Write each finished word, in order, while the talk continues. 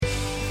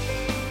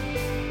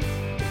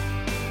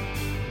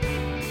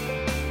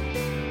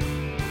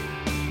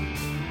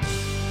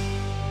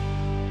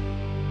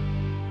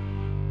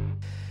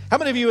How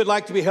many of you would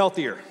like to be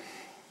healthier?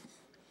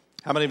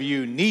 How many of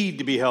you need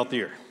to be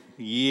healthier?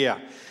 Yeah.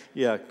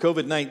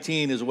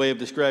 COVID-19 is a way of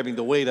describing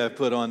the weight I've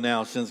put on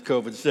now since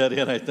COVID set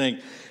in, I think.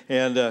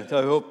 And I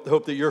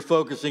hope that you're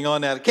focusing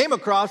on that. I came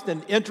across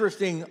an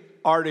interesting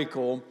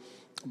article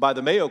by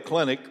the Mayo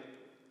Clinic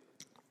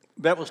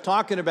that was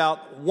talking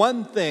about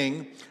one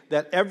thing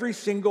that every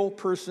single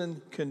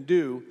person can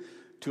do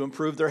to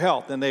improve their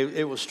health. And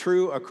it was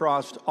true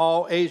across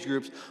all age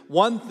groups.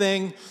 One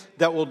thing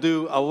that will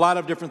do a lot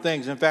of different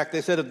things. In fact,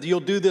 they said if you'll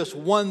do this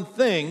one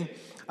thing,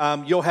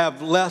 you'll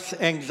have less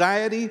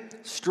anxiety,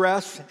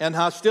 stress, and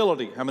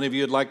hostility. How many of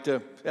you would like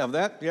to have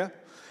that?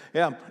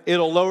 Yeah.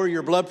 It'll lower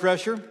your blood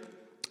pressure.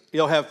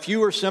 You'll have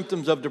fewer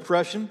symptoms of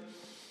depression.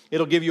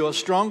 It'll give you a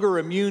stronger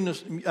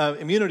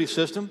immunity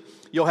system.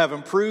 You'll have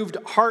improved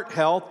heart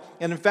health.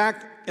 And in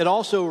fact, it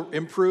also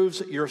improves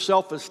your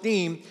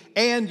self-esteem,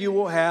 and you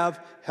will have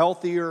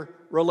healthier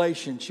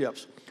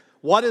relationships.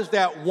 What is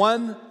that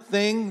one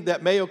thing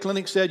that Mayo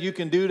Clinic said you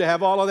can do to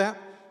have all of that?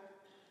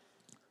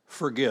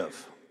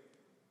 Forgive.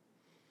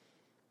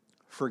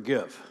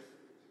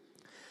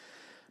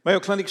 Mayo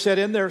Clinic said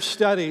in their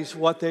studies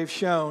what they've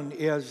shown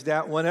is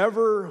that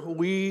whenever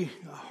we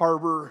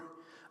harbor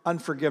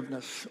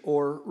unforgiveness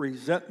or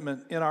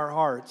resentment in our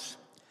hearts,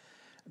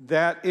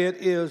 that it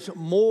is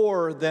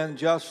more than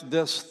just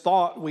this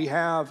thought we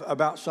have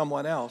about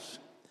someone else,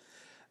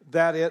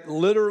 that it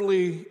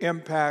literally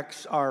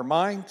impacts our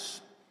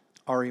minds,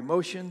 our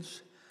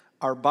emotions,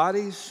 our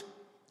bodies,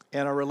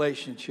 and our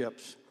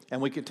relationships.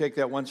 And we could take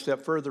that one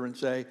step further and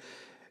say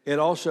it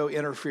also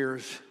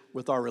interferes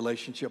with our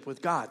relationship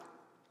with God.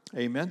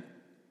 Amen?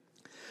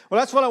 Well,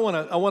 that's what I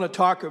want to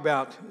talk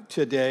about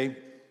today.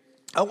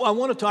 I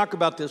want to talk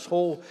about this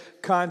whole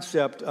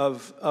concept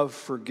of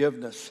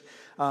forgiveness.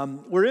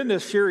 We're in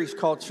this series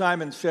called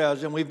Simon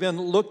Says, and we've been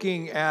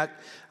looking at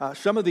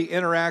some of the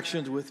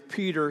interactions with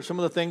Peter, some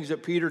of the things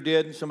that Peter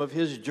did, and some of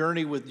his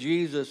journey with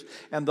Jesus,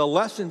 and the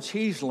lessons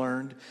he's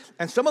learned.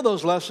 And some of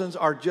those lessons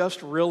are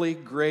just really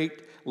great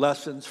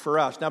lessons for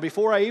us. Now,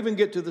 before I even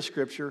get to the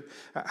scripture,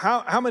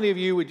 how many of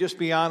you would just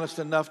be honest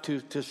enough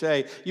to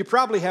say you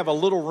probably have a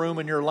little room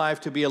in your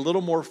life to be a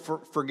little more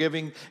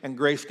forgiving and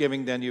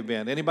grace-giving than you've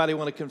been? Anybody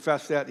want to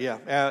confess that?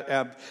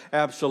 Yeah,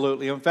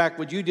 absolutely. In fact,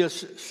 would you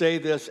just say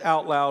this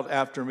out loud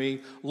after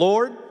me?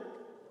 Lord,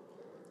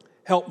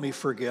 help me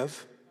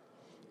forgive.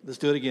 Let's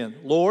do it again.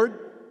 Lord,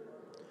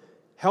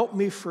 help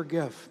me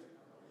forgive.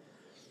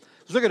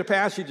 Let's look at a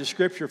passage of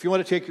Scripture. If you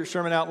want to take your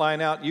sermon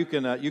outline out, you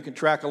can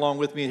track along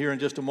with me here in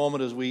just a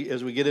moment as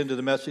we get into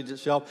the message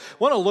itself.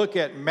 I want to look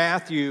at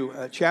Matthew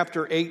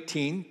chapter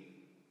 18,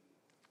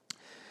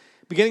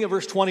 beginning of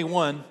verse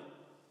 21.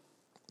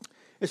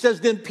 It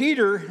says, Then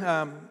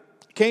Peter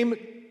came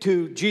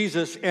to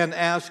Jesus and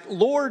asked,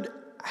 Lord,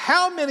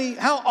 how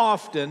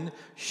often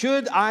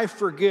should I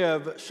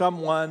forgive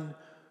someone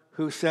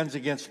who sins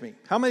against me?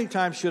 How many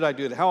times should I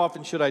do that? How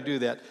often should I do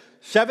that?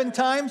 7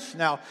 times?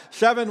 Now,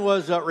 7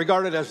 was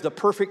regarded as the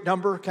perfect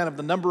number, kind of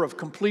the number of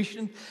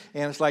completion.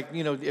 And it's like,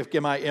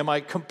 am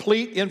I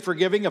complete in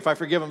forgiving if I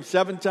forgive them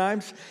 7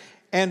 times?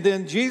 And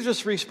then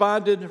Jesus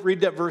responded,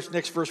 read that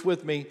next verse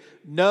with me.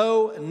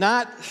 No,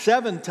 not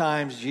 7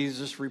 times,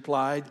 Jesus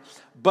replied,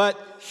 but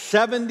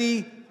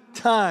 70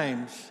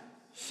 times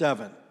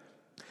 7.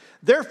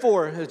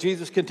 Therefore, as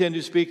Jesus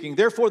continued speaking,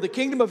 therefore the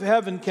kingdom of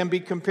heaven can be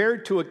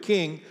compared to a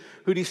king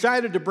who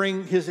decided to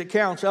bring his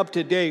accounts up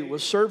to date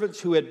with servants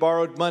who had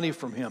borrowed money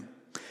from him.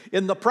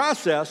 In the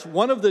process,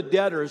 one of the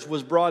debtors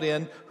was brought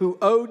in who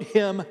owed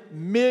him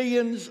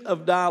millions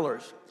of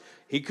dollars.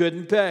 He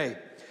couldn't pay.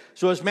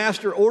 So his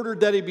master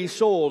ordered that he be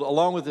sold,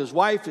 along with his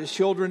wife, his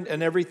children,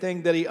 and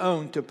everything that he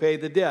owned to pay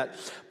the debt.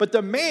 But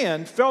the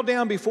man fell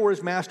down before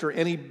his master,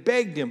 and he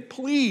begged him,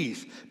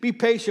 please be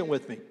patient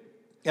with me,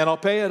 and I'll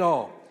pay it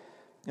all.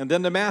 And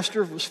then the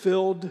master was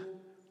filled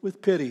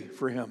with pity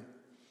for him.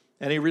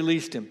 And he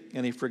released him,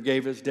 and he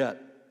forgave his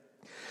debt.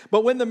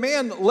 But when the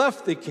man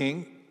left the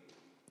king,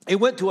 he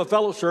went to a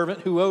fellow servant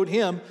who owed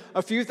him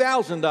a few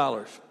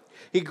 $1,000s.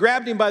 He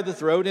grabbed him by the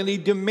throat, and he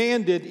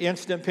demanded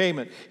instant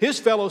payment. His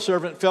fellow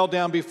servant fell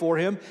down before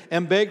him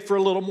and begged for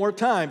a little more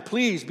time.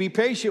 Please be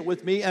patient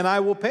with me, and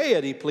I will pay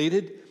it, he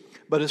pleaded.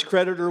 But his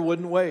creditor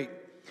wouldn't wait.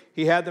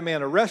 He had the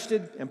man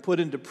arrested and put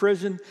into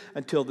prison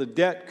until the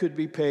debt could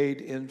be paid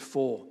in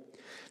full.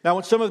 Now,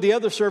 when some of the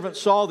other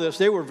servants saw this,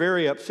 they were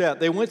very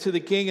upset. They went to the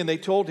king and they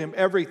told him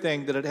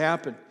everything that had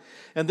happened.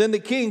 And then the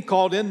king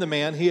called in the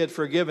man he had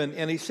forgiven,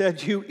 and he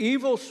said, You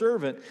evil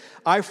servant,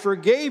 I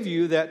forgave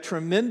you that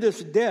tremendous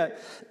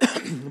debt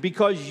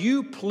because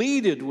you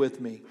pleaded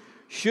with me.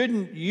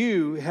 Shouldn't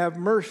you have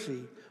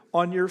mercy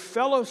on your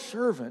fellow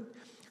servant,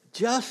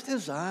 just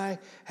as I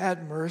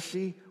had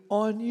mercy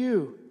on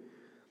you?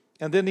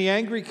 And then the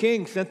angry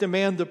king sent the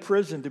man to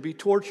prison to be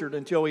tortured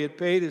until he had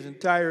paid his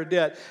entire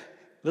debt.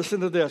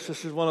 Listen to this.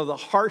 This is one of the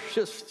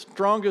harshest,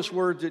 strongest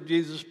words that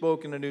Jesus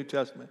spoke in the New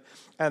Testament.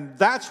 And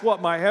that's what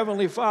my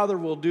heavenly Father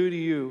will do to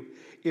you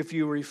if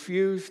you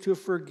refuse to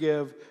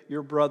forgive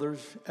your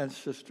brothers and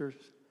sisters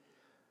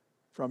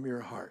from your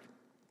heart.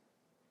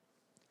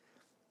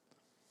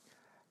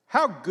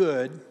 How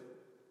good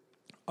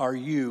are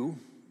you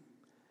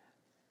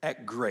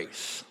at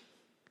grace?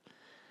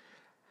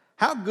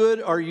 How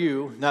good are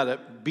you, not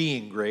at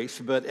being grace,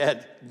 but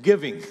at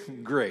giving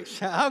grace?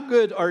 How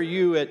good are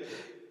you at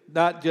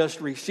not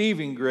just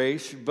receiving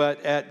grace,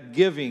 but at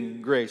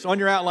giving grace? On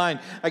your outline,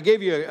 I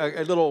gave you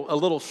a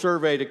little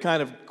survey to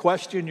kind of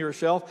question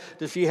yourself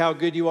to see how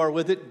good you are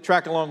with it.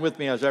 Track along with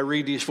me as I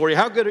read these for you.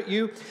 How good are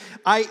you?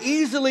 I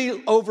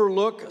easily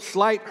overlook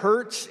slight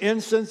hurts,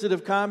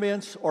 insensitive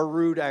comments, or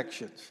rude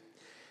actions.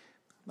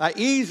 I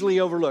easily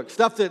overlook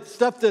stuff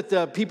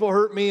that people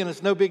hurt me and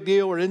it's no big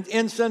deal, or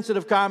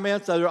insensitive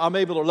comments. I'm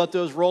able to let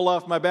those roll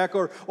off my back.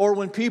 Or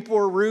when people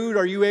are rude,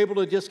 are you able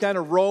to just kind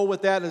of roll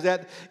with that?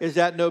 Is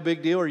that no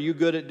big deal? Are you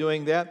good at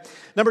doing that?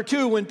 Number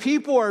two, when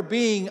people are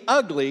being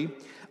ugly,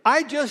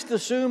 I just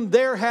assume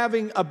they're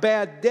having a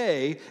bad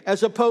day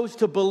as opposed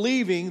to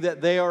believing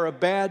that they are a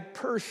bad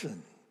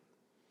person.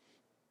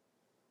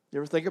 You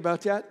ever think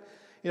about that?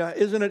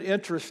 Isn't it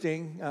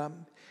interesting?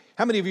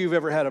 How many of you have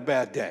ever had a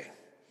bad day?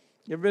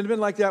 You ever been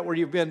like that where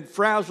you've been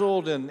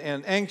frazzled and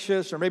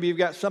anxious, or maybe you've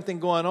got something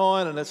going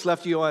on and it's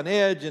left you on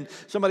edge and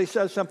somebody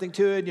says something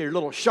to it and you're a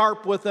little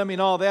sharp with them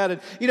and all that. And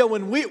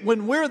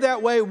when we're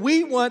that way,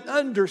 we want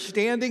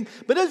understanding.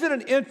 But isn't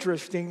it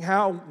interesting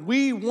how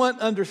we want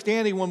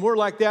understanding when we're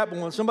like that, but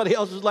when somebody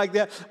else is like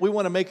that, we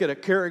want to make it a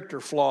character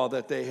flaw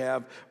that they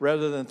have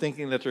rather than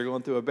thinking that they're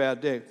going through a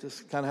bad day.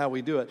 That's kind of how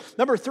we do it.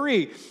 Number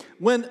three,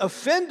 when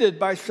offended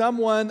by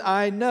someone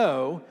I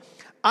know,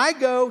 I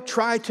go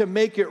try to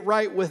make it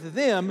right with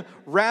them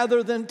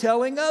rather than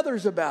telling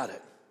others about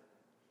it.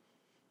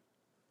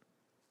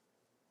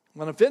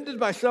 When offended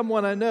by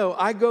someone I know,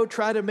 I go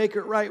try to make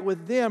it right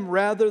with them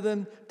rather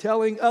than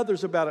telling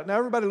others about it. Now,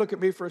 everybody look at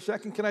me for a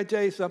second. Can I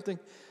tell you something?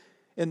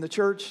 In the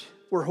church,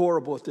 we're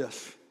horrible at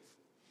this.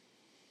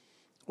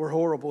 We're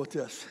horrible at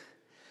this.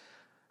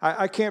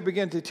 I can't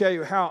begin to tell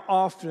you how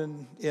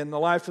often in the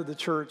life of the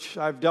church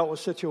I've dealt with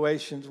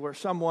situations where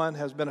someone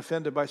has been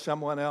offended by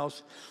someone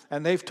else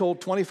and they've told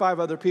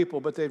 25 other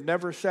people, but they've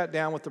never sat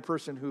down with the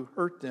person who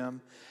hurt them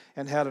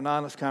and had an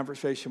honest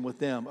conversation with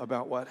them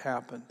about what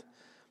happened.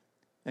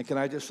 And can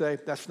I just say,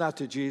 that's not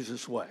the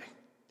Jesus way.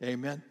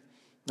 Amen?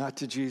 Not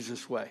the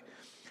Jesus way.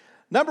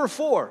 Number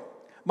four,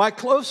 my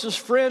closest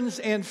friends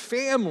and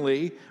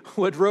family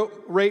would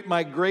rate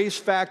my grace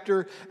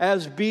factor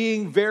as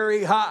being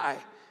very high.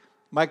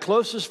 My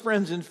closest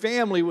friends and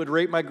family would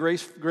rate my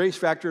grace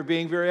factor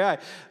being very high.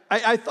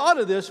 I thought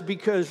of this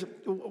because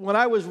when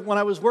I was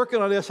working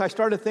on this, I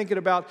started thinking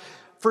about,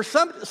 for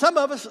some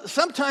of us,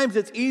 sometimes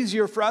it's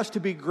easier for us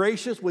to be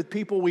gracious with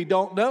people we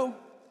don't know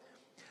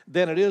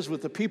than it is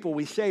with the people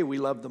we say we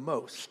love the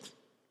most.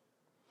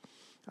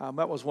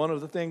 That was one of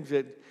the things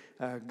that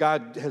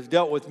God has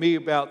dealt with me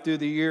about through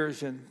the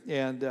years,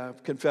 and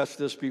I've confessed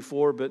this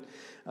before, but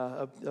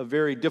a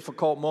very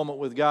difficult moment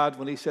with God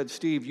when he said,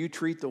 Steve, you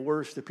treat the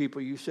worst the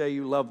people you say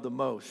you love the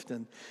most,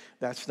 and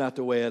that's not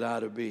the way it ought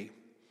to be.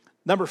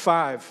 Number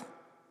five,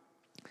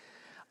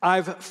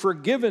 I've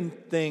forgiven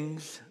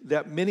things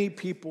that many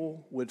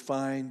people would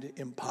find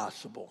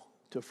impossible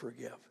to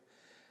forgive.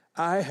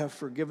 I have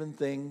forgiven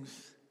things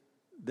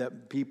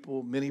that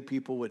many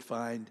people would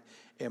find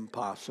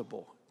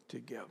impossible to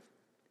give.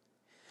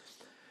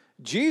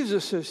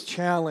 Jesus'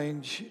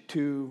 challenge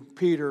to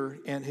Peter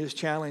and his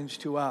challenge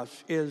to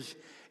us is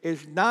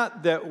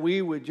not that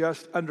we would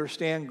just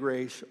understand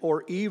grace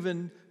or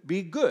even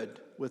be good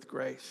with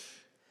grace.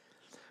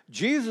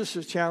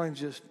 Jesus'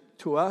 challenge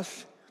to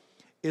us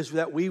is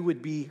that we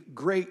would be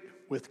great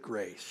with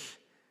grace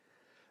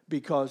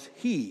because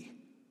he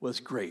was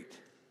great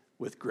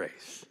with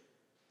grace.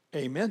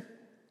 Amen?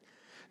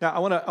 Now,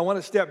 I want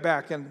to step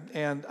back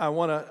and I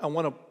want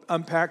to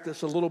unpack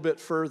this a little bit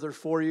further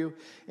for you.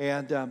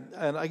 And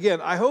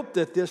again, I hope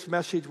that this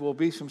message will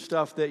be some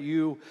stuff that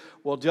you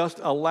will just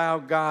allow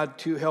God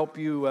to help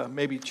you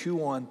maybe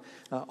chew on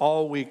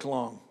all week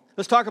long.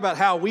 Let's talk about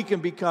how we can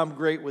become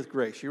great with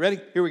grace. You ready?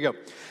 Here we go.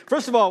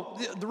 First of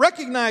all,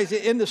 recognize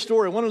in the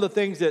story, one of the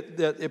things that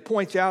it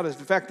points out is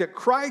the fact that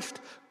Christ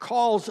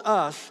calls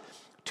us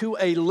to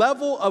a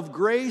level of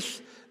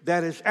grace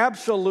that is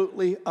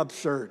absolutely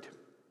absurd.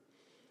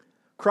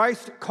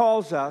 Christ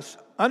calls us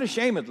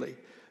unashamedly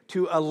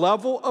to a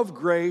level of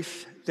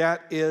grace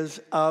that is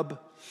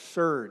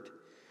absurd.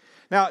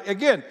 Now,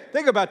 again,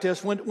 think about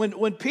this.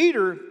 When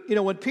Peter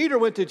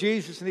went to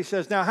Jesus and he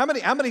says, now, how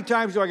many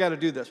times do I got to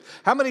do this?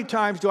 How many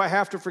times do I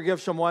have to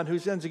forgive someone who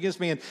sins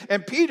against me?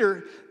 And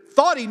Peter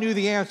thought he knew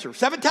the answer.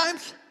 7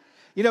 times?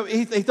 He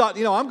thought,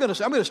 I'm going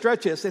to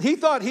stretch this. And he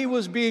thought he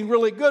was being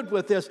really good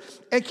with this.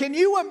 And can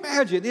you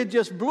imagine? It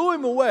just blew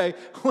him away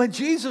when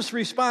Jesus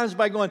responds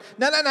by going,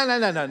 no,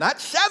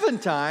 not 7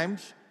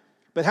 times.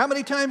 But how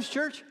many times,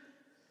 church?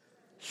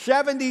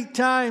 70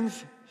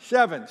 times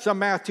 7. Some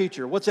math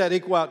teacher. What's that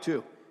equal out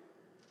to?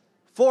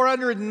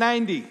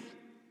 490.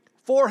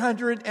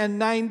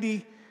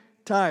 490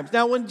 times.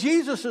 Now, when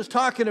Jesus is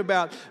talking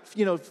about,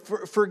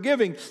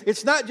 forgiving,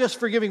 it's not just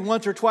forgiving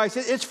once or twice.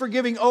 It's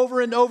forgiving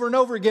over and over and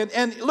over again.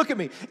 And look at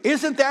me.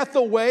 Isn't that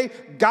the way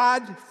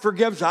God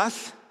forgives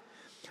us?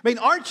 I mean,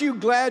 aren't you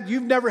glad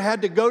you've never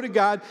had to go to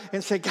God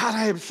and say, God,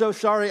 I am so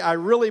sorry. I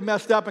really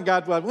messed up. And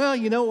God was, well,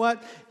 you know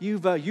what?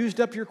 You've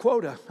used up your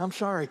quota. I'm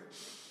sorry.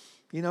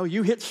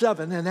 You hit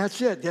 7 and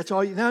that's it. That's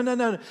all.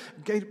 No.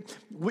 Okay.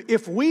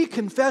 If we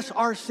confess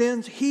our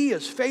sins, He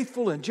is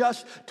faithful and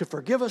just to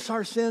forgive us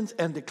our sins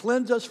and to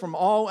cleanse us from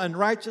all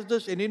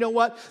unrighteousness. And you know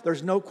what?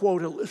 There's no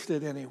quota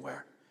listed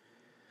anywhere.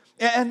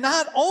 And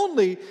not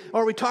only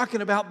are we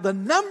talking about the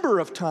number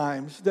of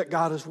times that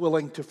God is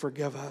willing to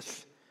forgive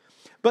us,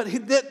 but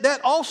that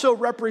also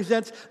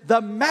represents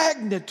the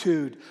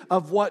magnitude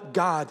of what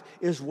God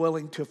is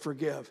willing to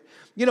forgive.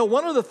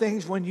 One of the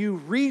things when you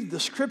read the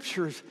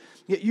Scriptures,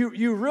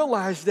 you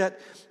realize that,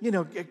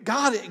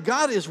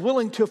 God is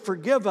willing to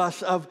forgive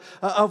us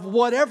of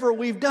whatever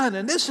we've done.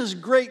 And this is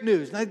great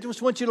news. And I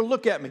just want you to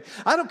look at me.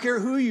 I don't care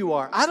who you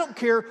are. I don't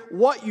care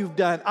what you've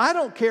done. I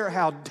don't care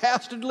how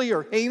dastardly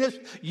or heinous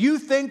you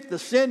think the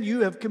sin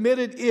you have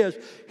committed is.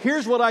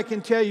 Here's what I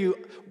can tell you.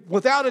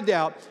 Without a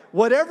doubt,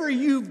 whatever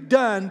you've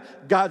done,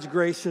 God's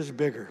grace is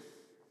bigger.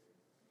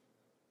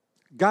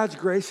 God's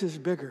grace is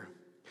bigger.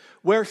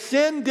 Where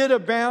sin did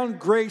abound,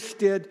 grace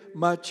did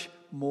much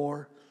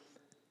more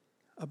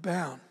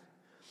abound.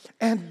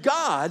 And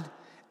God,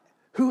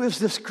 who is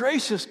this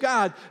gracious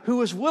God,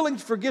 who is willing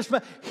to forgive,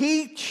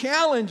 He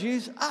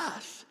challenges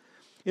us.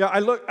 I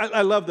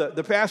love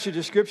the passage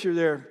of Scripture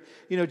there.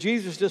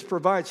 Jesus just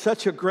provides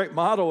such a great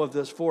model of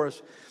this for us.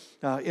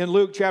 In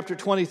Luke chapter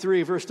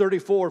 23, verse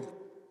 34,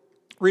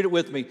 read it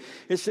with me.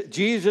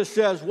 Jesus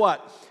says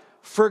what?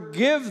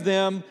 Forgive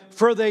them,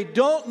 for they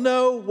don't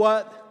know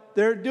what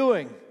they're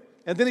doing.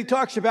 And then He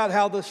talks about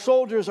how the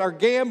soldiers are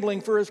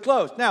gambling for His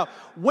clothes. Now,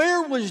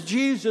 where was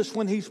Jesus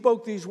when He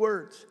spoke these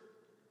words?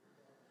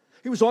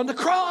 He was on the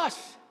cross.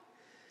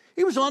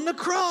 He was on the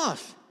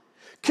cross.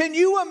 Can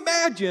you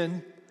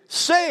imagine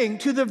saying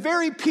to the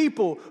very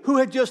people who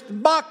had just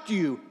mocked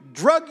you,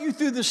 drug you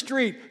through the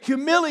street,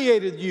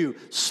 humiliated you,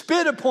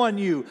 spit upon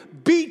you,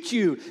 beat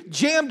you,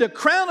 jammed a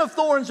crown of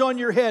thorns on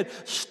your head,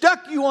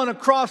 stuck you on a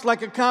cross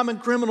like a common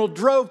criminal,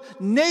 drove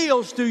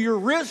nails through your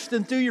wrists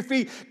and through your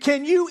feet?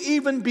 Can you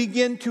even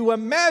begin to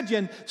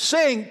imagine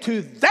saying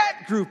to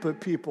that group of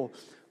people,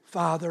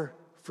 Father,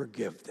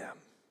 forgive them?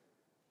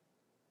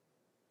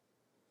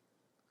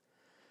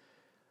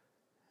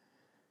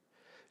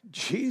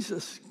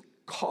 Jesus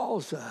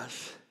calls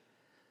us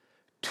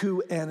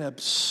to an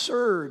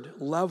absurd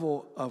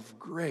level of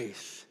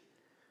grace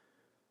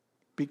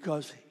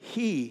because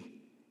He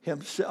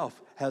Himself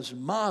has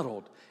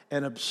modeled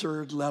an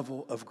absurd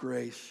level of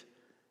grace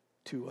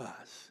to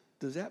us.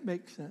 Does that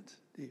make sense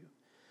to you?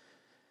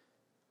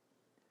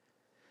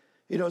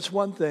 It's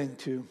one thing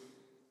to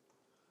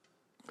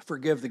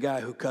forgive the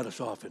guy who cut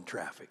us off in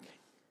traffic.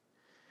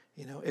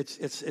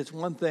 It's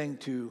one thing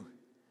to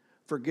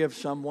forgive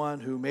someone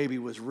who maybe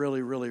was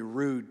really, really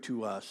rude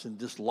to us and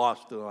just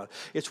lost it on.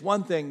 It's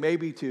one thing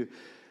maybe to,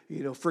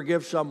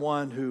 forgive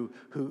someone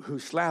who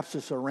slaps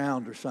us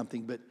around or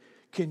something. But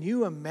can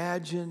you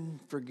imagine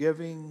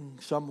forgiving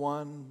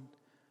someone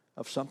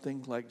of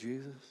something like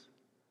Jesus?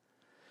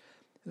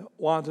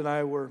 Juan and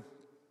I were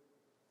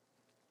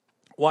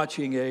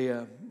watching I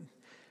think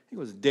it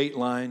was a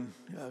Dateline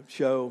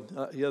show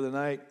the other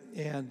night,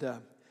 and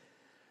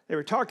they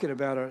were talking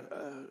about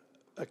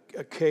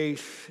a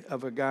case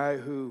of a guy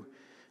who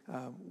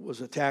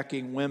was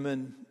attacking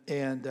women,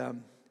 and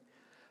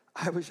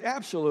I was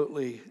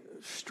absolutely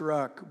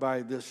struck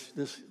by this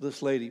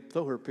lady.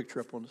 Throw her picture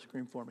up on the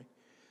screen for me.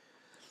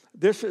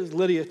 This is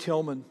Lydia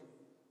Tillman.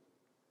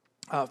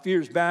 A few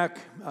years back,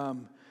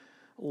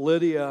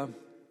 Lydia,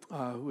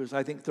 who was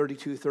I think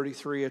 32,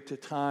 33 at the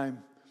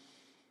time,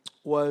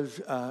 was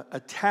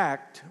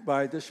attacked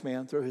by this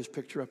man. Throw his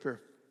picture up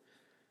here.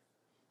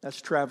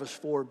 That's Travis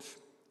Forbes.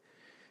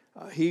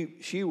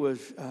 She was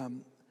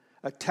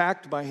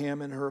attacked by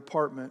him in her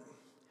apartment.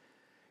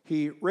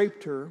 He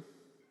raped her.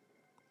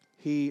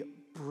 He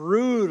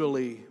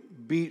brutally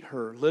beat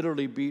her,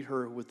 literally beat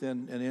her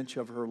within an inch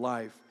of her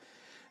life.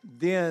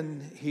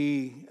 Then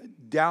he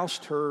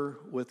doused her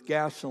with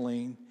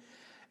gasoline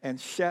and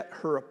set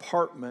her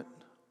apartment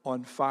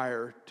on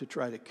fire to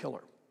try to kill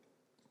her.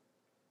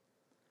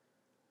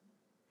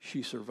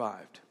 She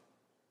survived.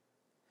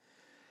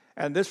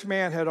 And this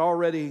man had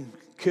already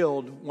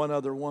killed one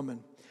other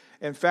woman.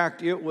 In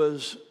fact, it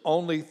was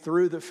only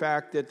through the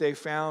fact that they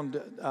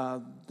found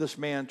this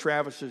man,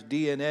 Travis's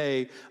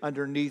DNA,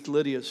 underneath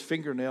Lydia's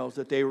fingernails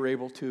that they were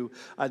able to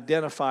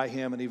identify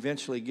him and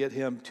eventually get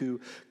him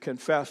to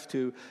confess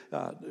to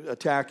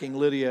attacking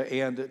Lydia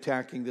and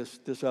attacking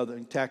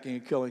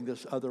and killing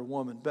this other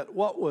woman. But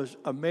what was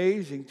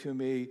amazing to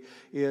me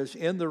is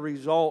in the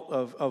result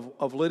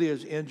of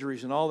Lydia's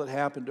injuries and all that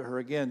happened to her,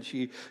 again,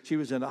 she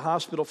was in a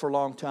hospital for a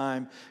long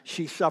time.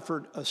 She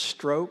suffered a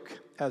stroke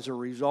as a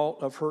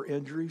result of her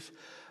injuries.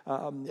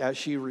 As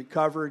she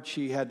recovered,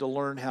 she had to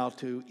learn how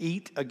to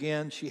eat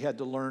again. She had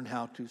to learn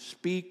how to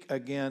speak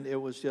again. It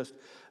was just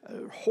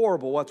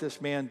horrible what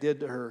this man did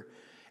to her.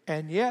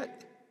 And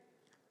yet,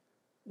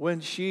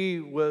 when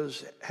she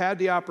had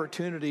the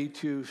opportunity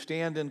to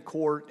stand in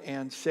court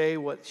and say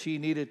what she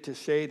needed to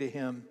say to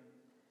him,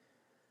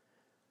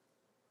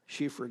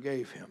 she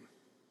forgave him.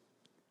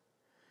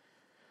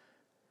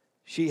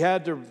 She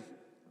had to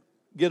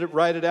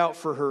write it out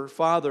for her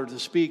father to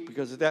speak,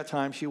 because at that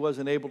time she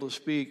wasn't able to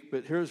speak.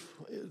 But here's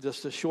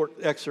just a short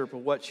excerpt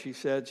of what she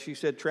said. She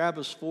said,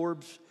 "Travis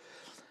Forbes,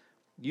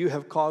 you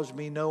have caused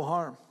me no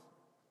harm.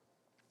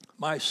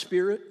 My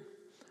spirit,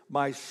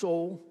 my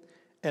soul,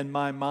 and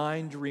my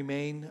mind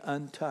remain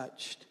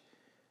untouched.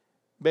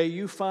 May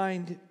you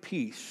find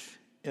peace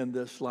in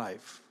this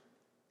life."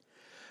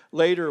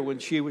 Later, when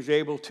she was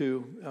able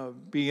to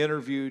be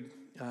interviewed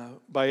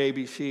by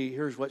ABC,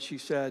 here's what she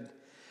said.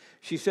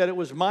 She said, "It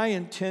was my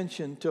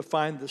intention to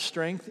find the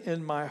strength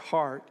in my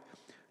heart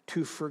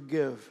to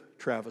forgive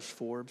Travis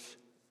Forbes,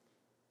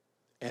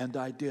 and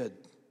I did.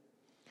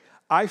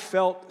 I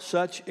felt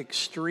such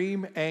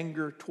extreme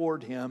anger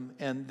toward him,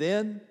 and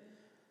then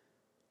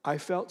I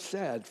felt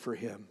sad for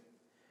him.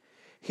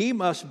 He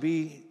must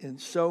be in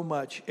so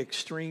much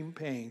extreme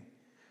pain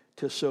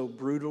to so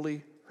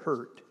brutally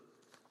hurt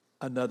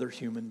another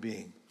human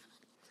being."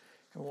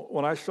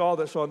 When I saw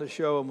this on the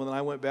show, and when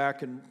I went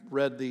back and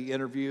read the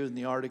interviews and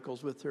the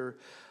articles with her,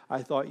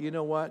 I thought, you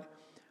know what?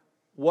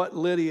 What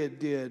Lydia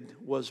did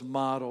was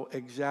model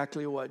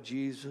exactly what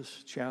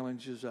Jesus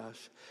challenges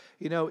us.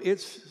 You know,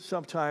 it's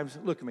sometimes,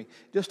 look at me,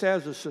 just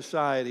as a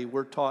society,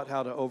 we're taught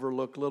how to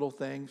overlook little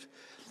things.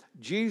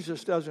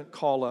 Jesus doesn't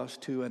call us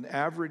to an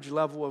average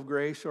level of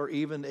grace or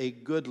even a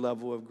good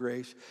level of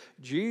grace.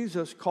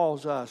 Jesus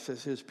calls us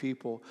as his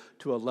people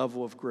to a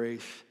level of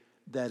grace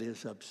that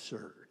is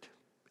absurd.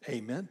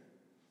 Amen?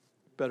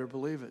 Better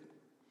believe it.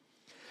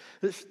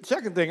 The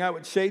second thing I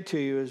would say to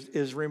you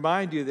is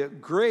remind you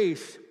that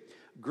grace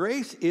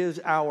is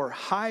our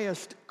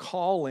highest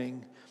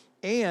calling,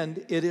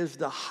 and it is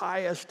the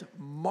highest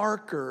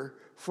marker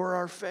for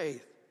our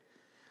faith.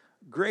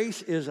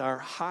 Grace is our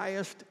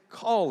highest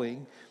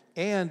calling,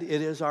 and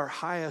it is our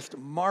highest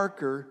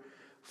marker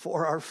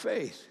for our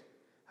faith.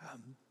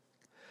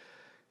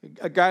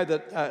 A guy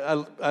that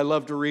I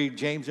love to read,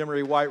 James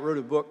Emery White, wrote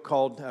a book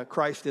called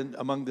Christ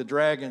Among the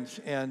Dragons.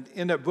 And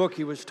in that book,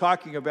 he was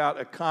talking about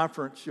a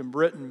conference in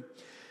Britain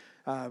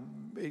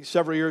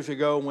several years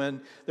ago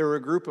when there were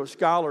a group of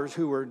scholars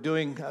who were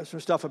doing some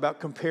stuff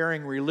about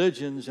comparing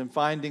religions and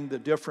finding the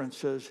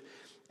differences.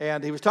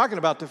 And he was talking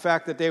about the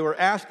fact that they were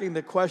asking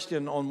the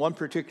question on one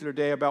particular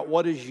day about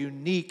what is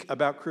unique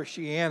about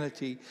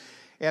Christianity.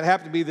 And it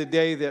happened to be a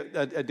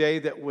day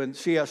that when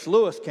C.S.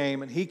 Lewis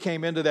came, and he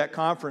came into that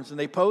conference, and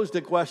they posed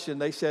a question.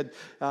 They said,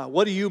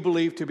 what do you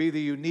believe to be the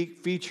unique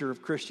feature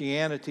of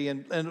Christianity?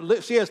 And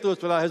C.S.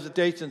 Lewis, without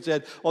hesitation,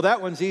 said, well,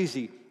 that one's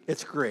easy.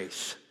 It's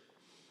grace.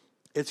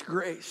 It's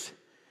grace.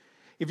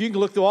 If you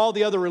can look through all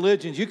the other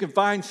religions, you can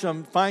find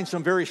some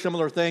very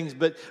similar things,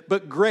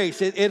 but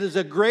grace, it is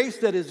a grace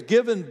that is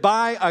given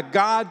by a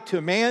God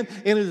to man,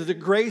 and it is a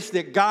grace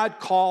that God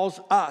calls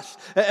us.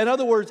 In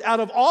other words, out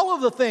of all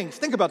of the things,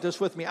 think about this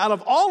with me, out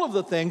of all of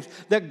the things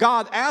that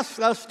God asks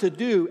us to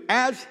do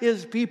as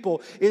his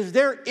people, is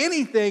there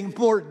anything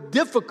more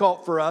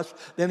difficult for us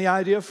than the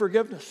idea of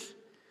forgiveness?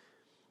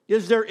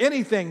 Is there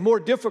anything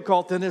more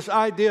difficult than this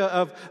idea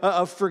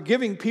of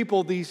forgiving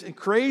people these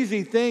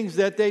crazy things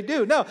that they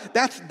do? No,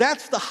 that's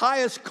the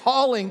highest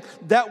calling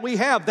that we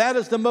have. That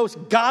is the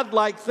most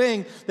godlike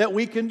thing that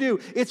we can do.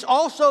 It's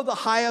also the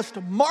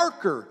highest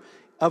marker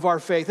of our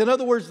faith. In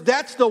other words,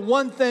 that's the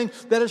one thing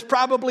that is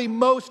probably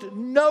most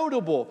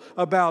notable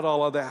about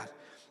all of that.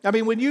 I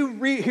mean, when you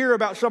hear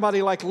about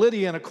somebody like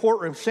Lydia in a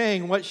courtroom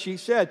saying what she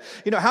said,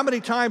 you know, how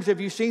many times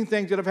have you seen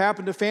things that have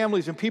happened to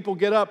families and people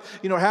get up,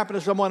 you know, happen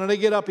to someone and they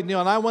get up and, you know,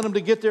 and I want them to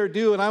get their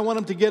due and I want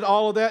them to get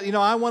all of that, you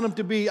know, I want them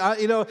to be,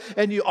 you know,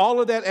 and all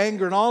of that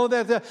anger and all of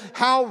that.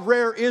 How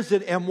rare is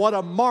it and what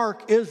a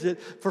mark is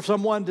it for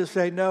someone to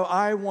say, no,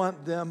 I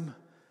want them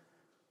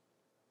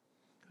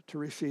to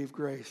receive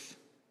grace.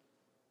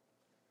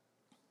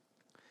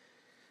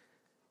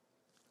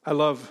 I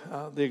love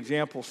the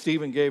example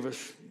Stephen gave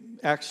us.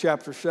 Acts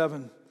chapter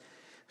 7,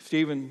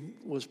 Stephen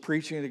was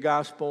preaching the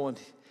gospel and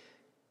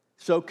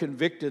so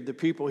convicted the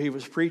people he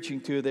was preaching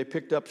to, they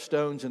picked up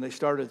stones and they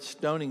started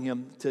stoning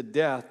him to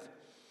death.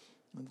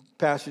 The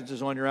passage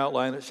is on your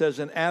outline. It says,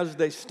 and as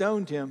they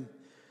stoned him,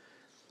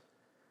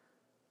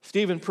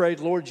 Stephen prayed,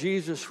 Lord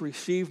Jesus,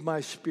 receive my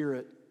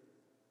spirit.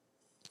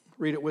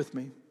 Read it with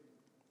me.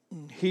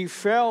 He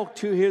fell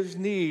to his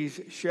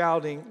knees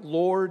shouting,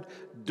 Lord,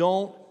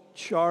 don't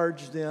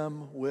charge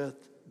them with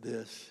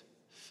this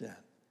sin.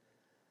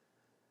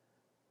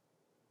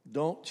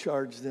 Don't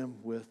charge them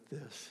with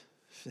this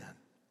sin.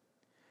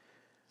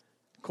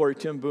 Corrie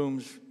ten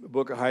Boom's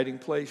book, A Hiding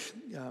Place,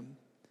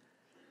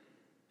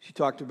 she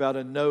talked about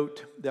a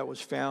note that was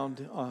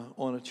found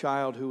on a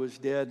child who was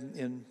dead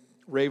in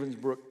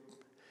Ravensbrück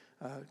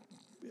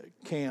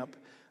camp.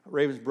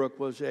 Ravensbrück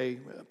was a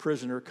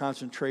prisoner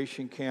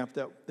concentration camp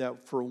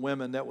that for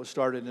women that was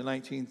started in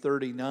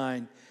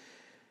 1939.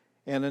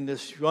 And in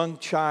this young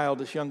child,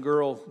 this young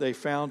girl, they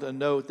found a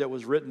note that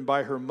was written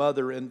by her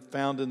mother and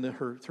found in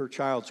her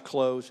child's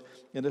clothes.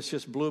 And this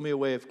just blew me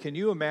away. Can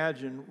you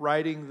imagine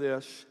writing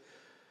this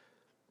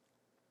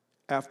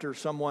after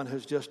someone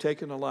has just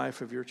taken the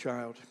life of your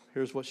child?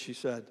 Here's what she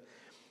said.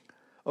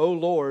 "Oh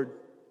Lord,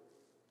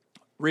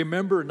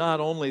 remember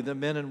not only the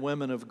men and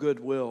women of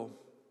goodwill,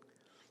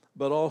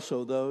 but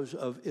also those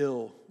of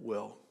ill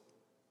will.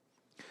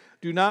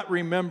 Do not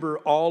remember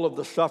all of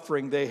the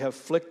suffering they have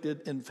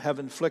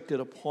inflicted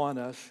upon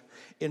us.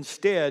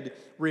 Instead,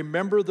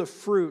 remember the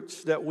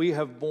fruits that we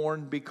have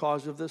borne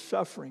because of this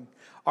suffering.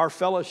 Our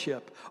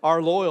fellowship,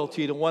 our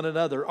loyalty to one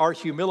another, our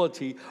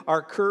humility,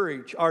 our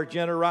courage, our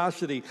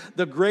generosity,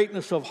 the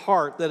greatness of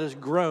heart that has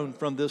grown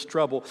from this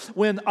trouble.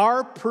 When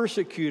our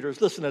persecutors,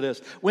 listen to this,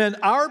 when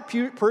our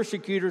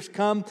persecutors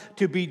come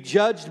to be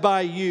judged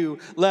by you,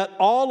 let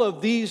all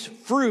of these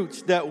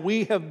fruits that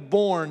we have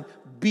borne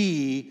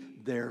be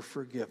their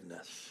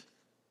forgiveness."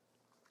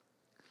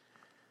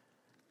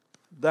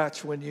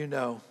 That's when you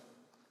know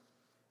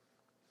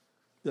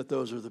that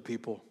those are the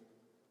people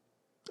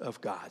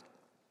of God.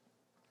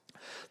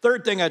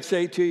 Third thing I'd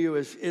say to you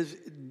is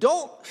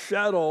don't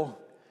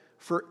settle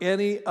for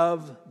any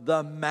of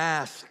the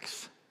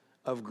masks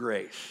of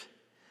grace.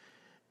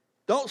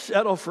 Don't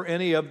settle for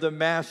any of the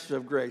masks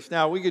of grace.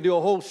 Now, we could do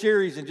a whole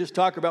series and just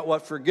talk about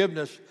what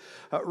forgiveness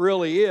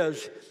really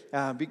is,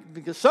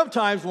 because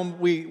sometimes when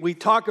we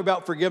talk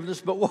about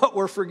forgiveness, but what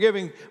we're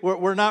forgiving,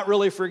 we're not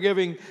really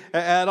forgiving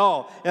at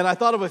all. And I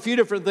thought of a few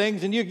different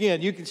things, and you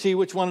can see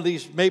which one of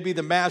these may be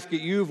the mask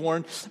that you've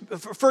worn.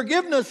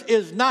 Forgiveness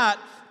is not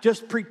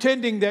just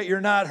pretending that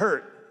you're not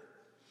hurt.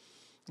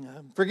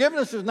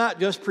 Forgiveness is not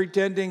just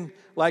pretending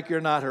like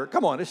you're not hurt.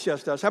 Come on, it's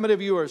just us. How many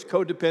of you are as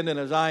codependent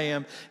as I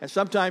am? And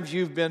sometimes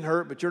you've been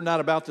hurt, but you're not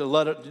about to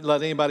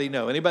let anybody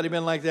know. Anybody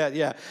been like that?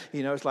 Yeah.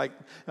 It's like,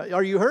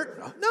 are you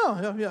hurt? No.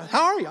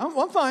 How are you?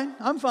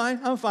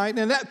 I'm fine.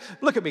 And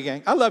look at me,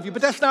 gang. I love you,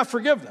 but that's not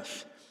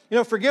forgiveness.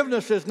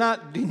 Forgiveness is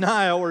not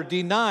denial or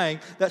denying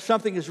that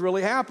something has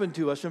really happened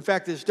to us. In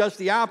fact, it's just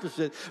the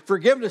opposite.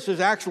 Forgiveness is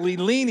actually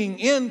leaning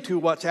into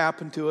what's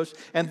happened to us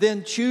and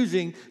then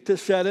choosing to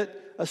set it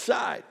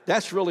aside.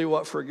 That's really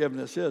what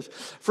forgiveness is.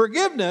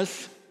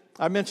 Forgiveness,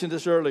 I mentioned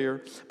this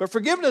earlier, but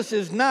forgiveness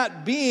is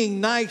not being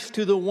nice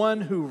to the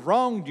one who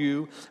wronged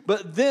you,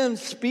 but then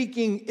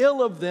speaking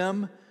ill of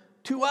them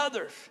to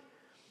others.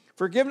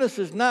 Forgiveness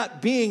is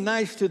not being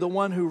nice to the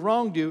one who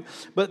wronged you,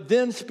 but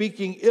then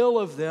speaking ill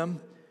of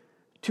them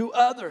to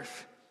others.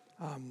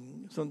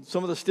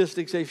 Some of the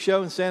statistics they've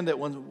shown saying that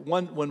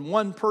when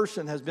one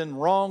person has been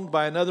wronged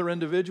by another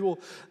individual,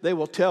 they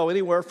will tell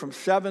anywhere from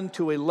 7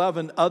 to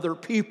 11 other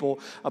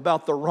people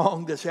about the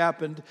wrong that's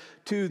happened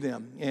to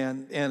them.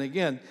 And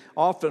again,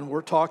 often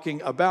we're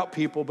talking about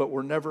people, but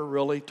we're never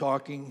really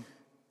talking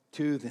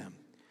to them.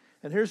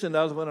 And here's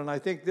another one, and I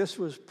think this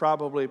was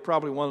probably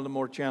one of the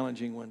more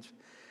challenging ones.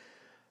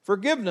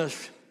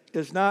 Forgiveness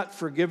is not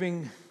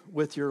forgiving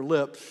with your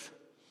lips,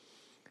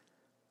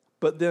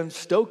 but then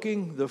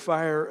stoking the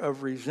fire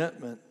of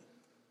resentment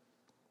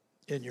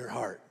in your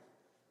heart.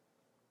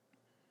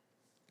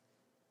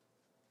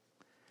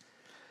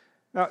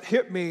 Now, it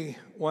hit me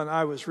when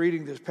I was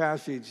reading this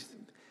passage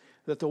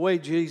that the way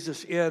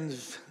Jesus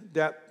ends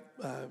that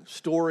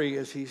story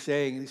is he's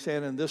saying,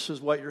 and this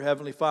is what your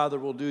heavenly Father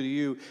will do to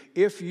you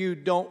if you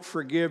don't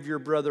forgive your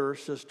brother or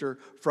sister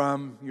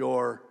from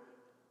your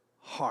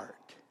heart.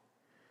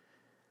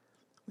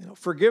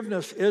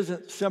 Forgiveness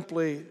isn't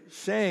simply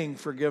saying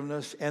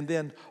forgiveness and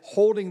then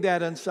holding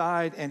that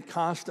inside and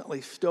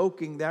constantly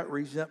stoking that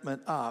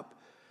resentment up.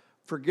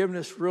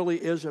 Forgiveness really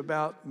is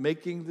about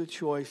making the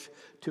choice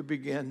to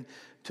begin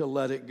to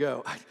let it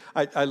go.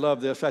 I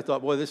love this. I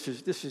thought, boy, this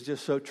is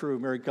just so true,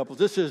 married couples.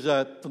 This is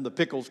from the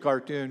Pickles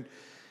cartoon.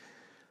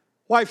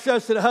 Wife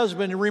says to the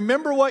husband,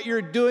 "Remember what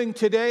you're doing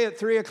today at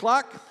 3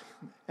 o'clock?"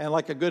 And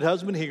like a good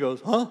husband, he goes,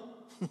 "Huh?"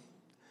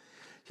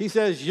 He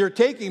says, "You're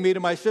taking me to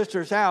my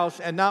sister's house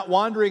and not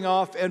wandering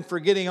off and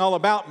forgetting all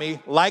about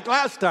me like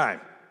last time."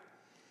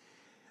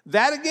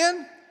 "That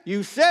again?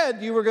 You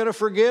said you were going to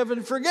forgive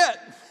and forget."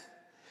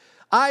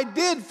 "I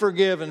did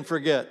forgive and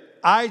forget.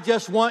 I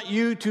just want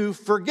you to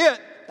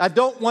forget. I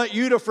don't want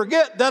you to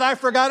forget that I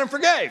forgot and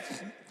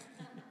forgave."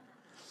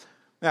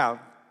 Now,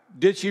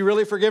 did she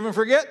really forgive and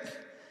forget?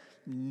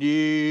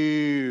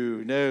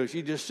 No,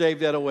 she just saved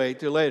that away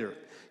till later.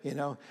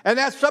 And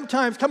that's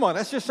sometimes,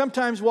 that's just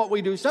sometimes what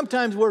we do.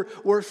 Sometimes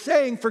we're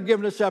saying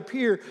forgiveness up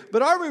here,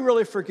 but are we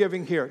really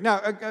forgiving here?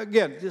 Now,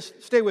 again,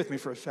 just stay with me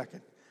for a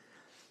second.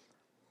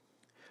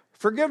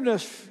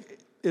 Forgiveness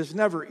is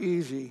never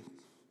easy,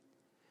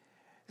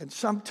 and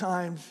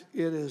sometimes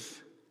it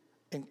is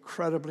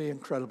incredibly,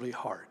 incredibly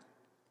hard.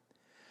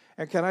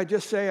 And can I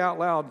just say out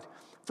loud,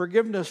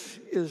 forgiveness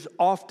is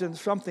often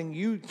something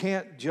you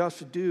can't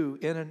just do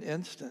in an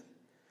instant.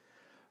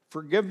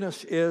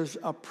 Forgiveness is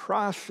a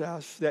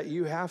process that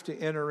you have to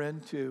enter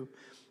into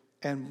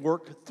and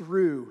work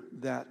through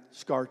that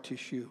scar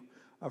tissue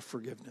of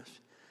forgiveness.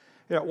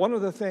 Yeah, one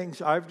of the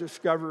things I've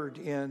discovered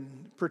in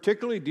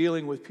particularly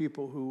dealing with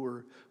people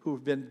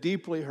who've been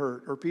deeply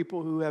hurt, or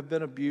people who have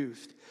been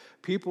abused,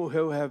 people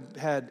who have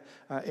had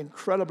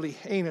incredibly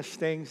heinous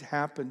things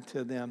happen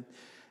to them,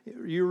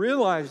 you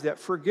realize that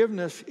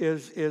forgiveness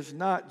is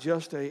not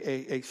just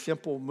a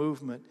simple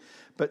movement,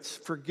 but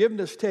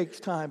forgiveness takes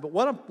time. But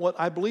what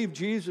I believe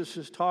Jesus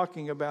is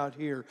talking about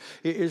here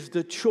is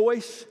the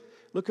choice,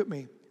 look at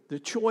me, the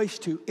choice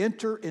to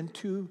enter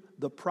into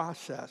the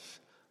process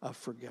of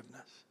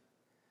forgiveness.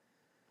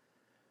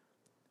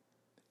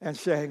 And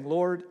saying,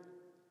 Lord,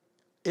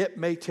 it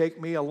may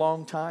take me a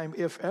long time,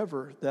 if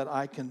ever, that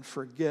I can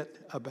forget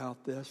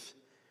about this.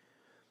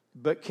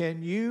 But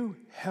can you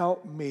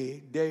help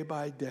me day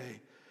by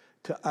day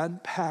to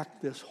unpack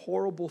this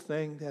horrible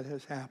thing that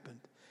has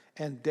happened?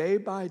 And day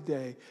by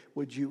day,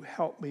 would you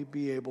help me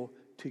be able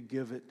to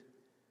give it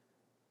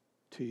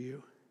to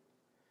you?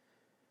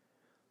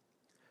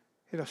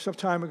 You know, some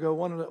time ago,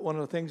 one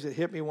of the things that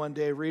hit me one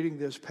day reading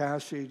this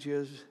passage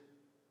is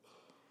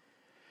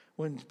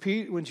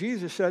when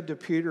Jesus said to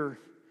Peter,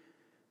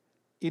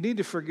 you need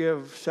to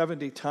forgive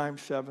 70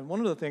 times 7.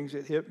 One of the things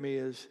that hit me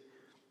is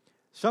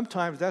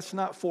sometimes that's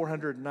not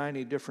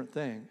 490 different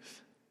things.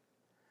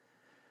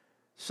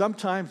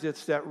 Sometimes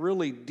it's that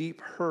really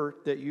deep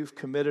hurt that you've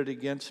committed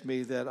against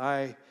me that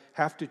I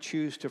have to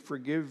choose to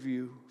forgive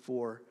you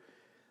for.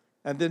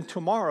 And then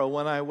tomorrow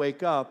when I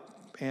wake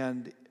up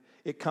and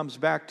it comes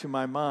back to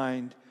my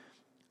mind,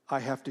 I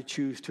have to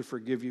choose to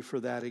forgive you for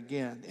that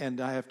again. And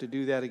I have to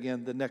do that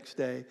again the next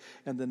day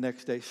and the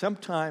next day.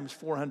 Sometimes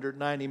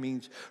 490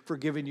 means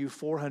forgiving you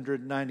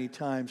 490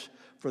 times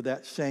for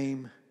that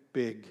same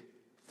big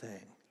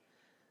thing.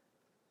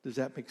 Does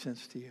that make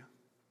sense to you?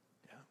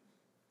 Yeah.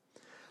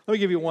 Let me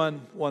give you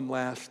one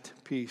last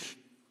piece.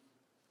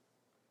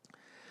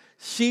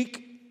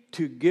 Seek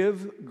to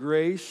give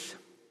grace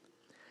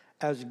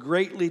as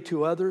greatly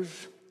to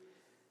others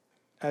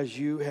as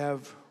you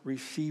have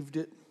received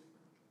it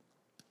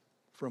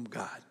from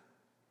God.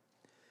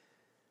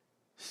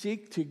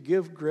 Seek to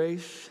give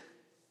grace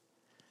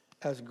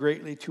as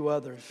greatly to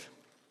others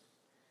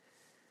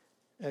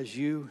as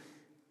you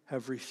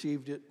have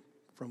received it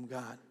from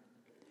God.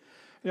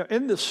 You know,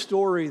 in the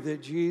story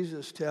that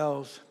Jesus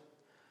tells,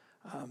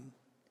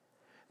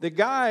 the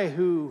guy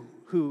who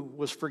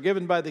was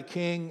forgiven by the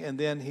king, and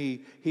then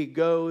he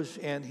goes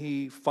and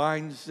he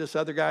finds this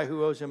other guy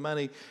who owes him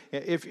money.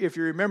 If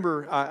you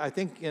remember, I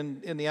think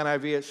in the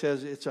NIV it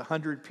says it's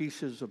 100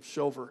 pieces of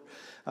silver.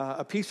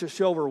 A piece of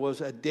silver was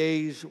a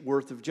day's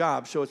worth of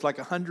job, so it's like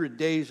 100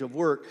 days of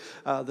work.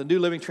 The New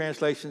Living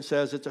Translation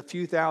says it's a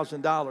few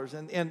 $1,000s,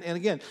 and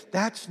again,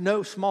 that's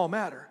no small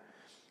matter.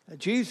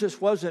 Jesus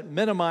wasn't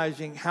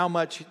minimizing how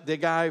much the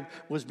guy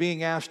was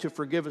being asked to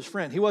forgive his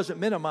friend. He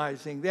wasn't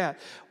minimizing that.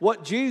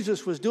 What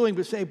Jesus was doing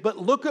was saying, but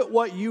look at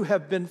what you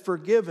have been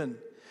forgiven.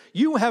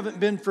 You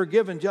haven't been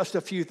forgiven just a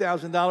few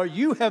 $1,000s.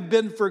 You have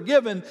been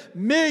forgiven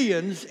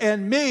millions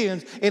and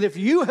millions. And if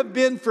you have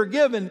been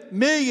forgiven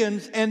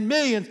millions and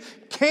millions,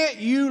 can't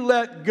you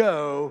let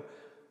go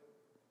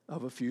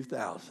of a few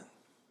thousand?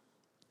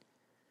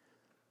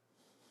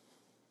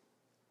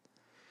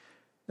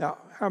 Now,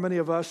 how many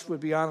of us would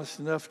be honest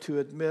enough to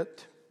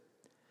admit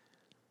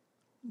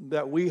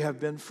that we have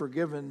been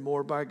forgiven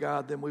more by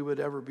God than we would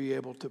ever be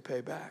able to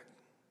pay back?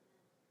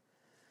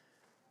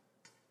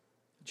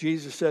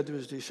 Jesus said to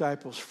his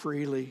disciples,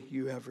 freely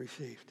you have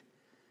received.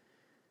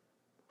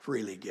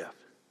 Freely give.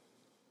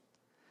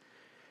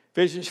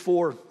 Ephesians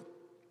 4,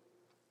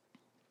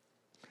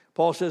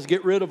 Paul says,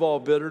 get rid of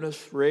all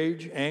bitterness,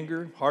 rage,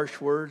 anger,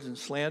 harsh words, and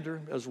slander,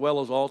 as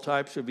well as all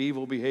types of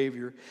evil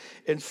behavior.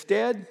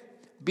 Instead,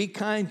 be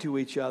kind to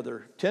each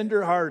other,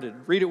 tender-hearted.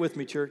 Read it with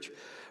me, church.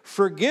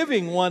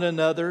 Forgiving one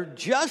another,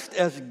 just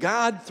as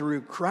God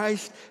through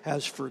Christ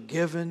has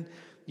forgiven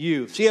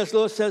you. C.S.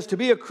 Lewis says to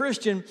be a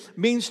Christian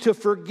means to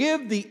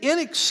forgive the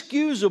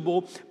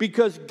inexcusable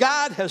because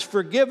God has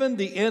forgiven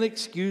the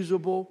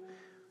inexcusable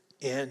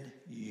in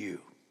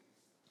you.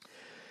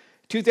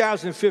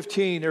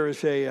 2015, there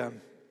was a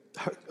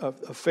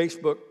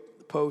Facebook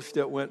post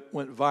that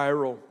went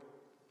viral,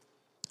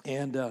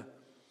 and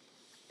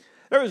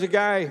there was a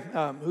guy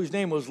whose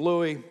name was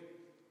Louis,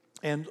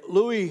 and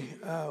Louis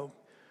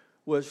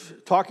was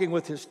talking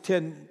with his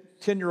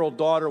 10-year-old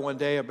daughter one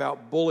day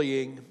about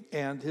bullying,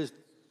 and his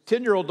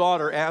 10-year-old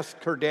daughter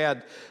asked her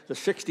dad the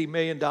 $60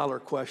 million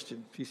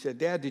question. She said,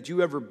 Dad, did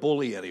you ever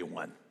bully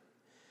anyone?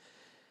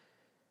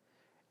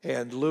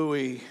 And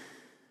Louis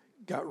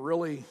got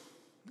really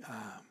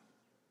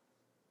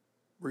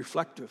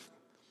reflective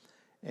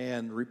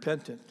and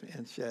repentant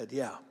and said,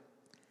 yeah.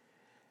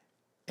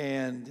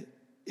 And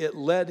it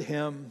led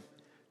him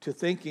to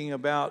thinking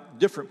about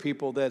different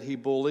people that he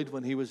bullied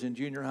when he was in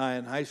junior high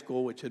and high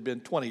school, which had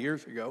been 20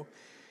 years ago.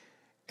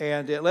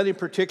 And it led him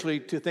particularly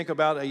to think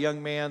about a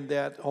young man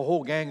that a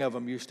whole gang of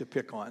them used to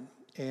pick on.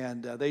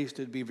 And they used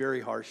to be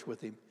very harsh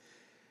with him.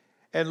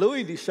 And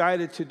Louis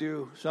decided to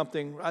do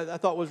something I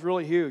thought was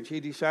really huge. He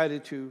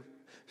decided to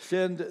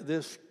send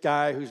this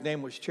guy whose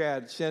name was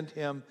Chad, send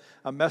him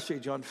a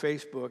message on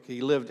Facebook.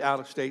 He lived out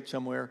of state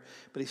somewhere,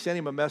 but he sent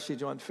him a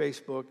message on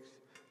Facebook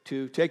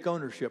to take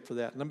ownership for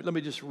that. Let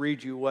me just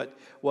read you what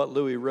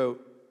Louis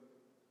wrote.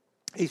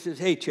 He says,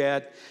 "Hey,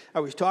 Chad,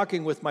 I was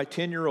talking with my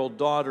 10-year-old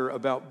daughter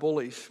about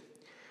bullies,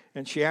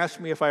 and she asked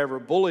me if I ever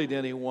bullied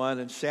anyone,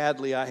 and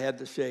sadly I had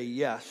to say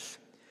yes.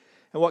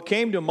 And what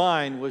came to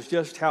mind was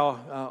just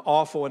how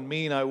awful and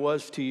mean I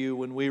was to you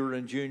when we were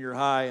in junior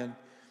high, and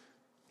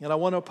I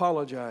want to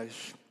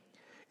apologize.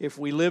 If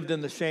we lived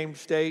in the same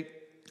state,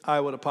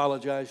 I would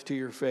apologize to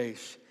your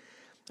face.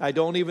 I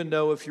don't even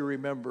know if you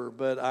remember,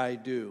 but I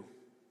do,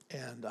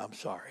 and I'm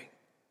sorry."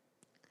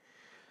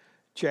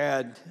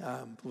 Chad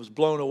was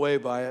blown away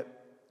by it,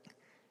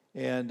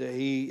 and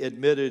he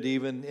admitted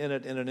even in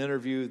an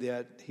interview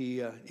that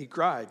he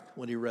cried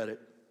when he read it.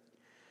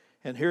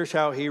 And here's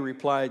how he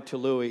replied to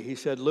Louis. He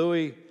said,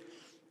 "Louis,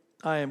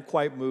 I am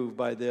quite moved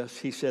by this."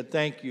 He said,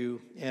 "Thank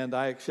you, and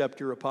I accept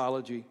your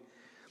apology.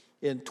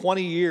 In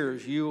 20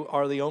 years, you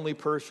are the only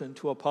person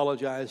to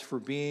apologize for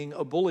being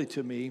a bully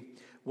to me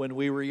when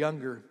we were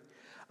younger.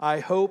 I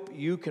hope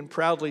you can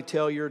proudly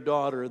tell your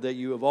daughter that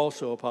you have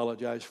also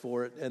apologized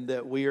for it and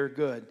that we are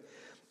good."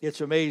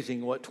 It's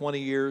amazing what 20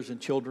 years and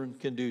children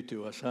can do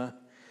to us, huh?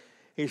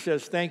 He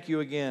says, "Thank you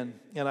again,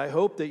 and I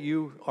hope that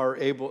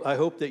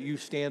you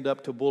stand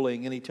up to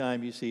bullying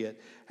anytime you see it.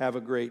 Have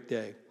a great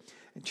day."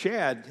 And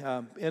Chad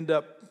ended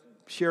up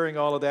sharing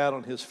all of that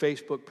on his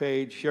Facebook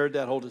page, shared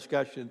that whole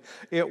discussion.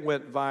 It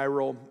went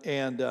viral,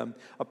 and a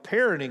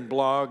parenting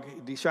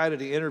blog decided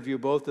to interview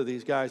both of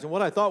these guys. And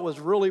what I thought was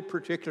really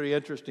particularly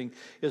interesting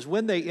is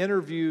when they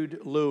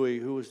interviewed Louis,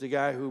 who was the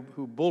guy who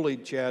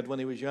bullied Chad when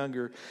he was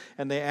younger,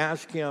 and they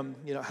asked him,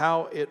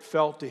 how it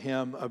felt to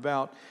him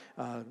about,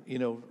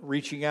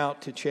 reaching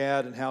out to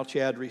Chad and how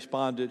Chad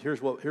responded.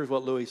 Here's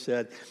what Louis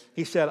said.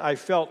 He said, "I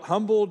felt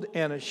humbled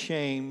and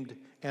ashamed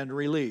and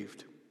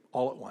relieved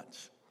all at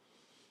once.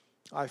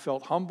 I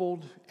felt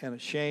humbled and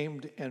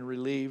ashamed and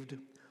relieved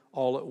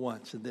all at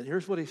once." And then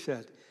here's what he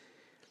said.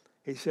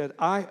 He said,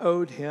 "I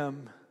owed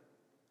him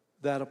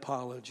that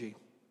apology,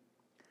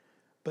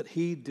 but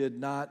he did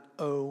not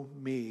owe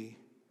me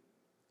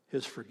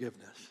his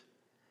forgiveness."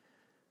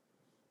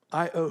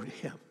 I owed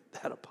him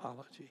that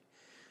apology,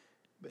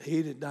 but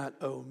he did not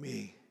owe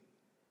me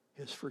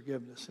his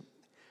forgiveness.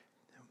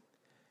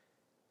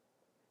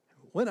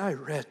 When I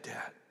read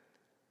that,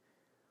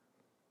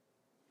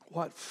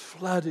 what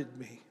flooded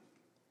me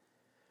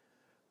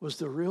was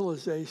the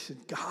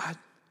realization, God,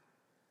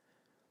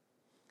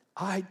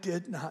 I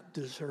did not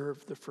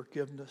deserve the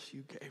forgiveness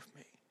you gave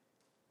me.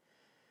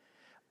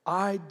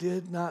 I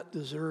did not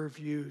deserve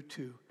you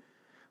to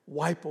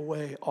wipe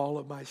away all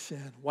of my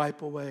sin,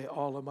 wipe away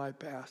all of my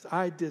past.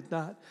 I did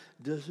not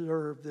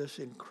deserve this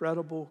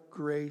incredible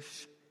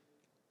grace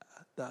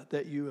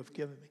that you have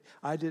given me.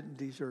 I didn't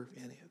deserve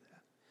any of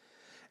that.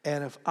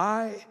 And if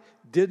I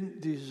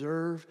didn't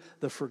deserve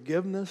the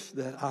forgiveness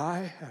that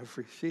I have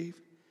received,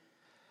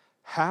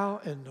 how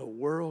in the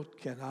world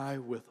can I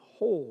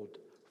withhold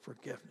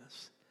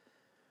forgiveness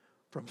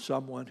from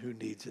someone who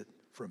needs it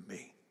from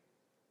me?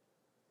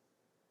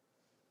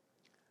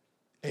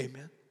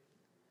 Amen.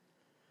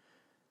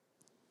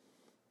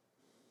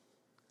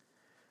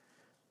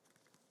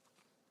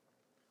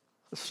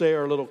 Let's say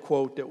our little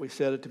quote that we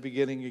said at the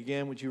beginning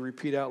again. Would you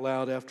repeat out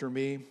loud after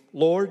me?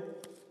 Lord,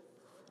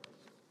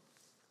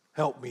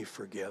 help me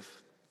forgive.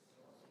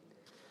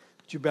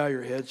 Would you bow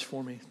your heads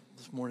for me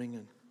this morning?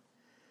 And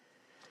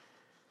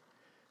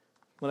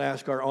I'm going to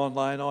ask our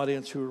online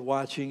audience who are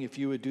watching if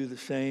you would do the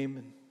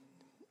same.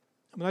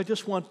 And I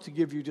just want to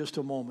give you just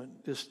a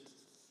moment, just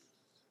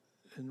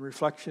in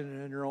reflection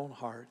and in your own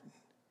heart.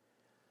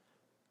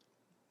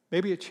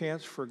 Maybe a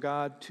chance for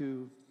God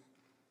to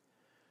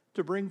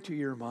bring to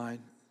your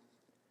mind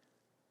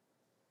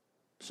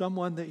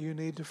someone that you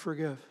need to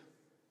forgive.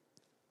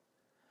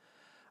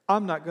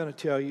 I'm not going to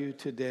tell you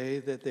today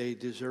that they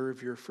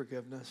deserve your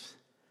forgiveness.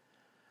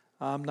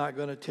 I'm not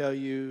going to tell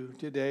you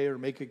today or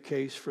make a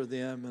case for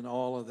them and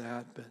all of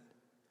that. But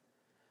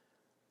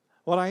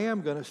what I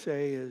am going to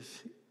say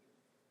is,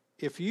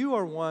 if you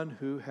are one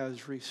who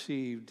has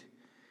received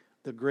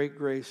the great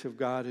grace of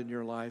God in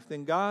your life,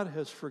 then God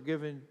has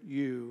forgiven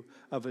you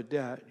of a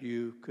debt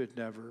you could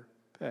never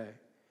pay.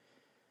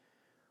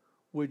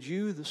 Would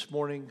you this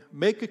morning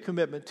make a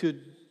commitment to,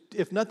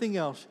 if nothing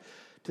else,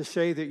 to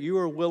say that you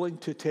are willing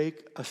to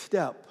take a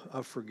step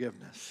of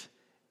forgiveness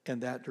in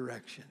that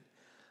direction?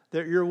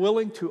 That you're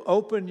willing to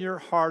open your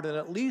heart and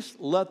at least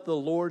let the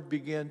Lord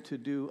begin to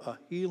do a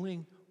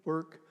healing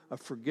work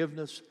of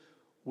forgiveness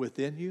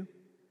within you,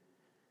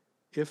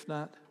 if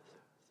not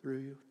through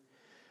you.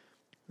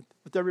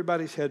 With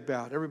everybody's head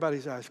bowed,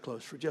 everybody's eyes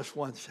closed for just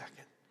 1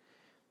 second.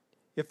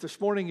 If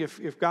this morning,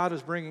 if God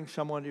is bringing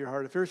someone to your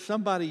heart, if there's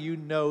somebody you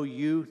know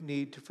you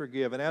need to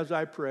forgive, and as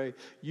I pray,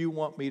 you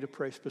want me to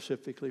pray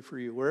specifically for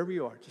you, wherever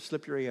you are, just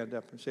slip your hand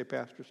up and say,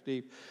 Pastor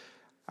Steve,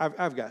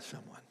 I've got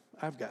someone.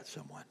 I've got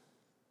someone.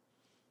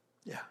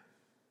 Yeah.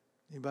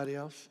 Anybody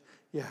else?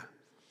 Yeah.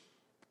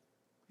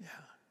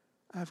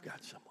 I've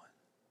got someone.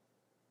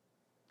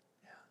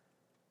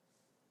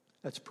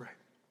 Let's pray.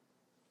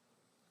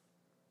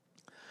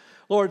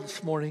 Lord,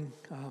 this morning,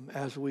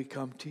 as we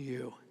come to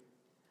you,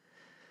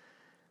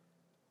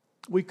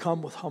 we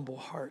come with humble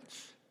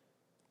hearts.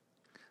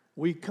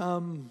 We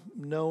come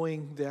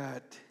knowing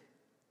that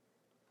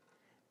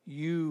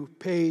you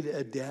paid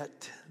a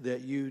debt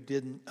that you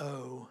didn't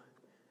owe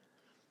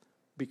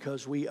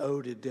because we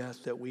owed a debt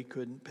that we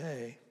couldn't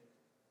pay.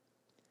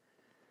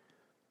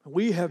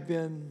 We have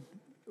been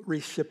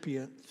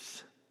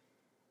recipients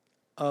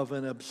of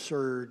an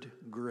absurd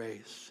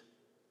grace.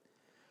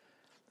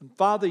 And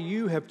Father,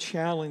 you have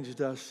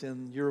challenged us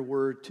in your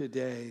word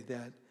today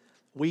that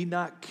we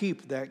not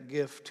keep that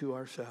gift to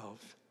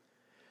ourselves.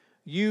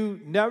 You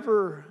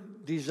never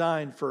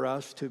designed for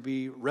us to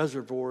be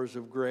reservoirs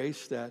of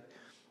grace that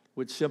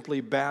would simply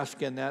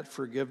bask in that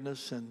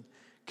forgiveness and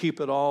keep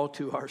it all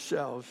to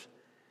ourselves.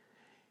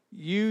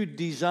 You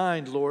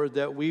designed, Lord,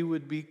 that we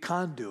would be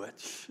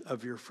conduits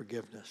of your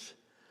forgiveness,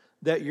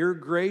 that your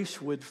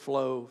grace would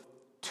flow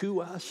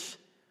to us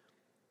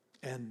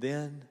and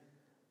then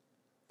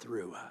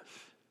through us.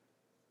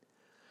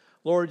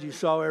 Lord, you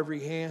saw every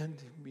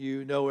hand.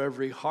 You know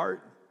every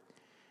heart.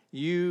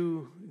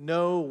 You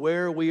know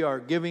where we are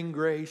giving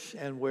grace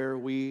and where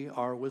we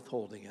are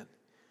withholding it.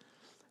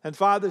 And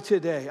Father,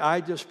 today,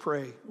 I just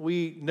pray,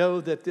 we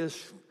know that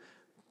this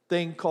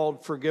thing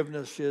called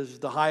forgiveness is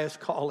the highest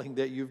calling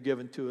that you've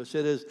given to us.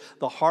 It is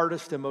the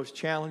hardest and most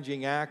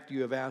challenging act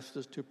you have asked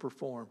us to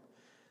perform.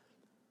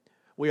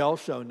 We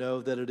also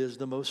know that it is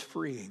the most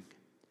freeing,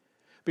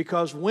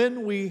 because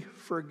when we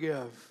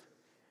forgive,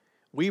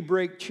 we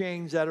break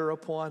chains that are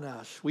upon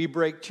us. We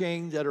break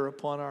chains that are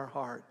upon our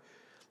heart.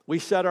 We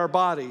set our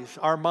bodies,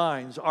 our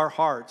minds, our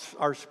hearts,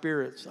 our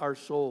spirits, our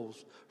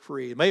souls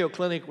free. Mayo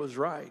Clinic was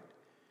right.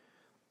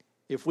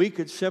 If we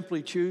could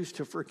simply choose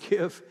to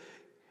forgive,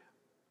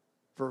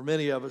 for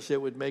many of us,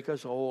 it would make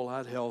us a whole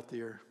lot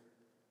healthier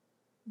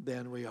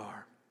than we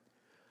are.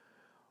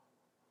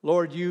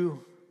 Lord,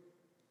 you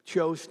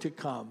chose to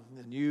come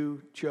and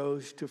you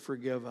chose to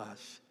forgive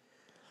us.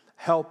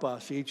 Help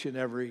us each and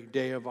every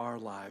day of our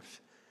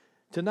lives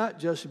to not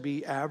just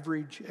be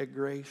average at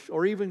grace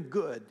or even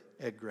good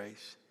at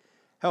grace.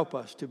 Help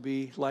us to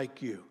be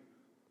like you,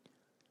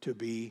 to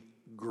be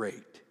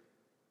great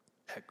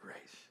at grace.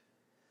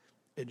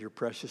 In your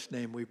precious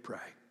name we pray.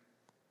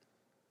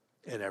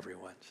 And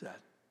everyone said,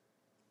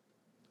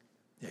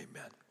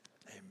 amen.